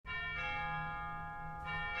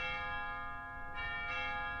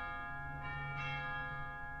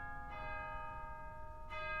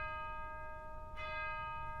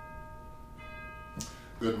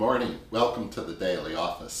Good morning. Welcome to the Daily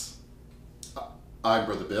Office. I'm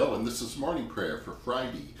Brother Bill, and this is morning prayer for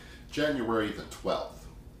Friday, January the 12th.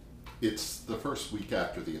 It's the first week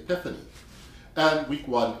after the Epiphany, and week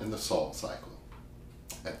 1 in the Psalm cycle.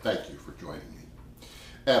 And thank you for joining me.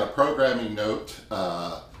 And a programming note,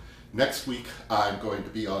 next week I'm going to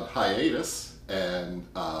be on hiatus, and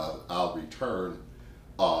I'll return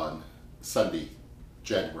on Sunday,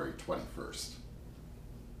 January 21st.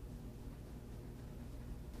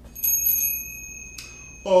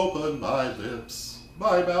 Open my lips,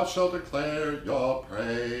 my mouth shall declare your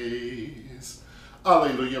praise.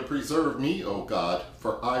 Alleluia, preserve me, O God,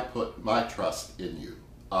 for I put my trust in you.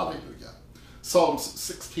 Alleluia. Psalms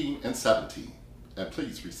 16 and 17, and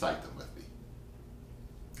please recite them with me.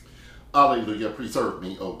 Alleluia, preserve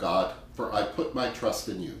me, O God, for I put my trust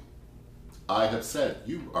in you. I have said,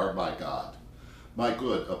 you are my God, my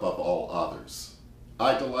good above all others.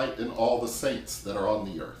 I delight in all the saints that are on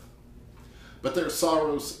the earth. But their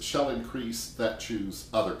sorrows shall increase that choose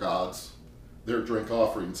other gods. Their drink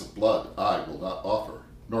offerings of blood I will not offer,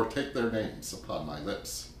 nor take their names upon my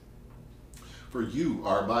lips. For you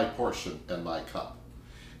are my portion and my cup.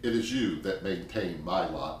 It is you that maintain my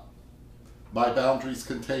lot. My boundaries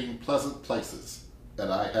contain pleasant places,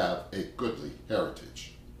 and I have a goodly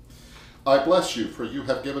heritage. I bless you, for you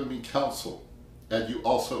have given me counsel, and you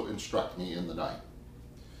also instruct me in the night.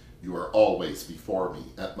 You are always before me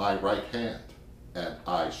at my right hand, and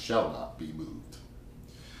I shall not be moved.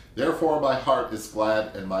 Therefore my heart is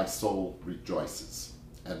glad, and my soul rejoices,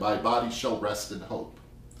 and my body shall rest in hope.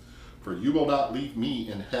 For you will not leave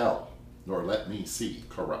me in hell, nor let me see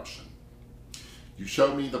corruption. You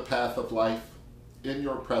show me the path of life. In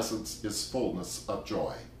your presence is fullness of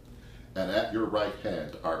joy, and at your right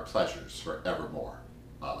hand are pleasures forevermore.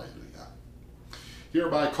 Alleluia.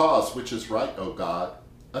 Hear my cause which is right, O God.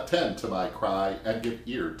 Attend to my cry, and give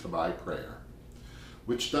ear to my prayer,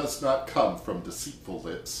 which does not come from deceitful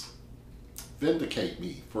lips. Vindicate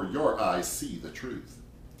me, for your eyes see the truth.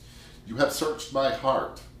 You have searched my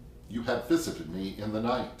heart. You have visited me in the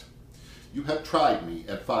night. You have tried me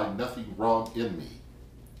and find nothing wrong in me.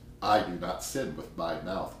 I do not sin with my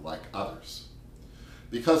mouth like others.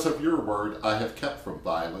 Because of your word I have kept from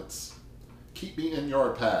violence. Keep me in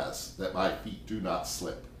your paths, that my feet do not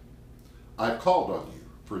slip. I've called on you,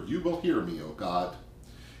 for you will hear me, O God.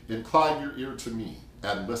 Incline your ear to me,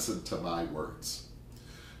 and listen to my words.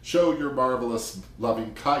 Show your marvelous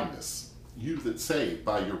loving kindness, you that save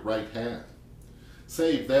by your right hand.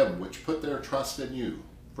 Save them which put their trust in you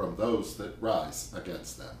from those that rise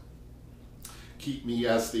against them. Keep me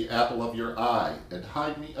as the apple of your eye, and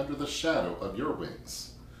hide me under the shadow of your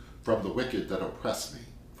wings, from the wicked that oppress me,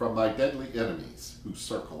 from my deadly enemies who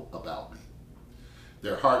circle about me.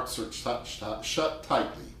 Their hearts are shut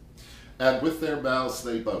tightly, and with their mouths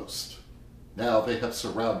they boast. Now they have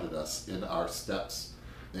surrounded us in our steps.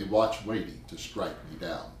 They watch waiting to strike me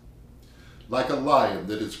down. Like a lion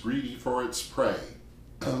that is greedy for its prey,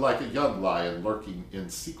 like a young lion lurking in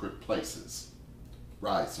secret places.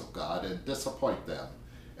 Rise, O God, and disappoint them,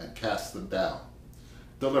 and cast them down.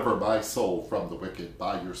 Deliver my soul from the wicked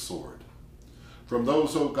by your sword. From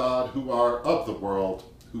those, O God, who are of the world,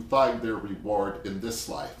 who find their reward in this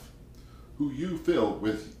life, who you fill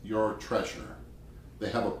with your treasure. They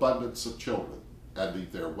have abundance of children, and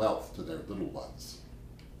leave their wealth to their little ones.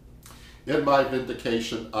 In my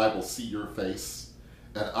vindication I will see your face,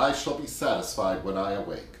 and I shall be satisfied when I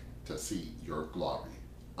awake to see your glory.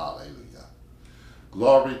 Alleluia.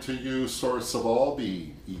 Glory to you, source of all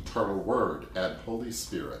being, eternal Word and Holy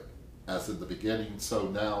Spirit, as in the beginning, so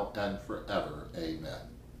now, and forever. Amen.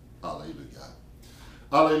 Alleluia.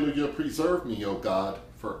 Alleluia, preserve me, O God,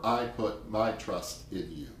 for I put my trust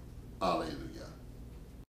in you. Alleluia.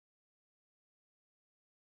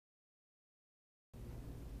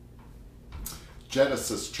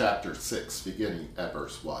 Genesis chapter 6, beginning at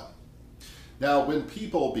verse 1. Now when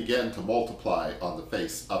people began to multiply on the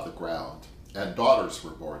face of the ground, and daughters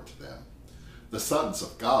were born to them, the sons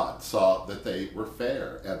of God saw that they were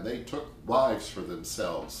fair, and they took wives for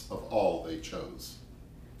themselves of all they chose.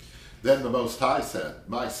 Then the Most High said,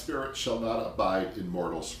 My spirit shall not abide in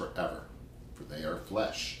mortals forever, for they are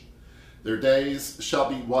flesh. Their days shall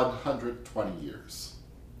be 120 years.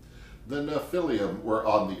 The Nephilim were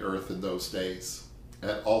on the earth in those days,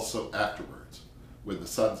 and also afterwards, when the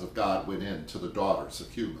sons of God went in to the daughters of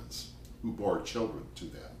humans, who bore children to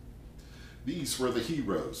them. These were the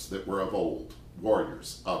heroes that were of old,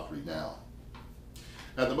 warriors of renown.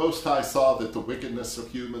 And the Most High saw that the wickedness of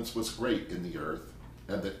humans was great in the earth,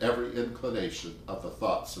 and that every inclination of the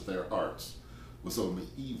thoughts of their hearts was only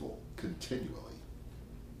evil continually.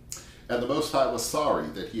 And the Most High was sorry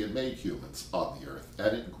that he had made humans on the earth,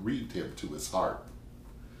 and it grieved him to his heart.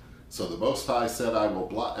 So the Most High said, I will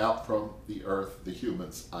blot out from the earth the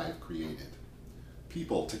humans I have created,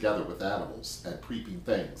 people together with animals and creeping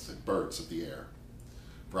things and birds of the air.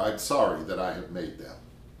 For I am sorry that I have made them.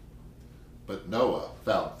 But Noah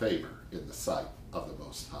found favor in the sight of the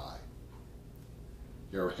Most High.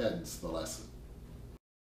 Here ends the lesson.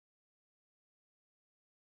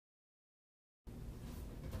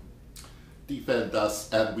 Defend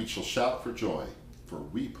us, and we shall shout for joy, for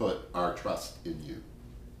we put our trust in you.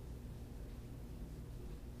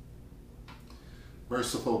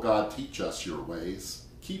 Merciful God, teach us your ways.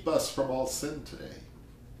 Keep us from all sin today.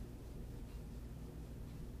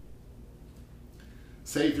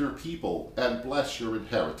 Save your people and bless your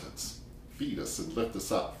inheritance. Feed us and lift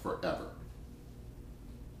us up forever.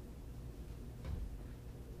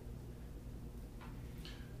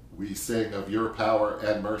 We sing of your power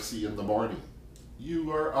and mercy in the morning.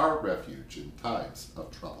 You are our refuge in times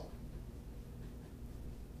of trouble.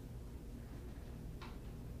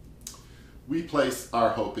 We place our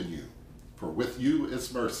hope in you, for with you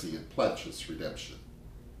is mercy and plenteous redemption.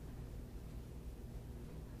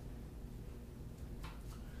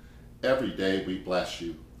 Every day we bless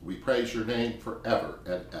you. We praise your name forever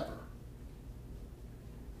and ever.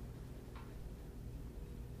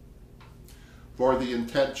 For the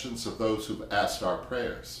intentions of those who've asked our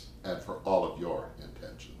prayers, and for all of your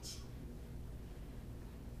intentions.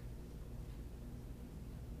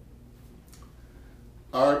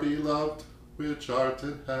 Our beloved, which art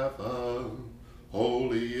in heaven,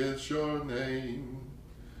 holy is your name.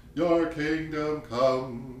 Your kingdom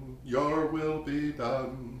come, your will be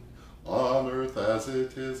done, on earth as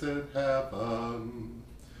it is in heaven.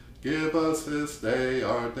 Give us this day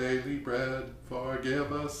our daily bread,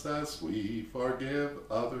 forgive us as we forgive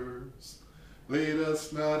others. Lead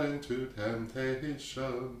us not into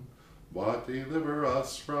temptation, but deliver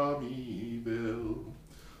us from evil.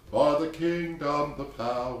 For the kingdom, the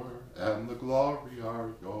power, and the glory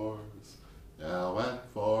are yours, now and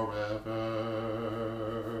forever.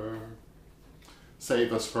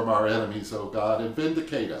 Save us from our enemies, O God, and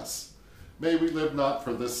vindicate us. May we live not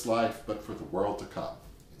for this life, but for the world to come.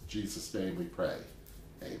 In Jesus' name we pray.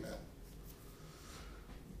 Amen.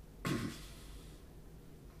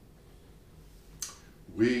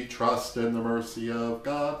 We trust in the mercy of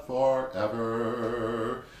God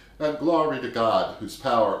forever. And glory to God, whose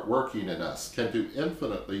power working in us can do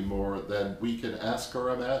infinitely more than we can ask or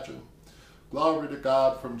imagine. Glory to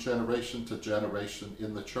God from generation to generation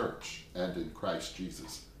in the church and in Christ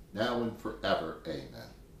Jesus, now and forever. Amen.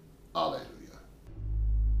 Alleluia.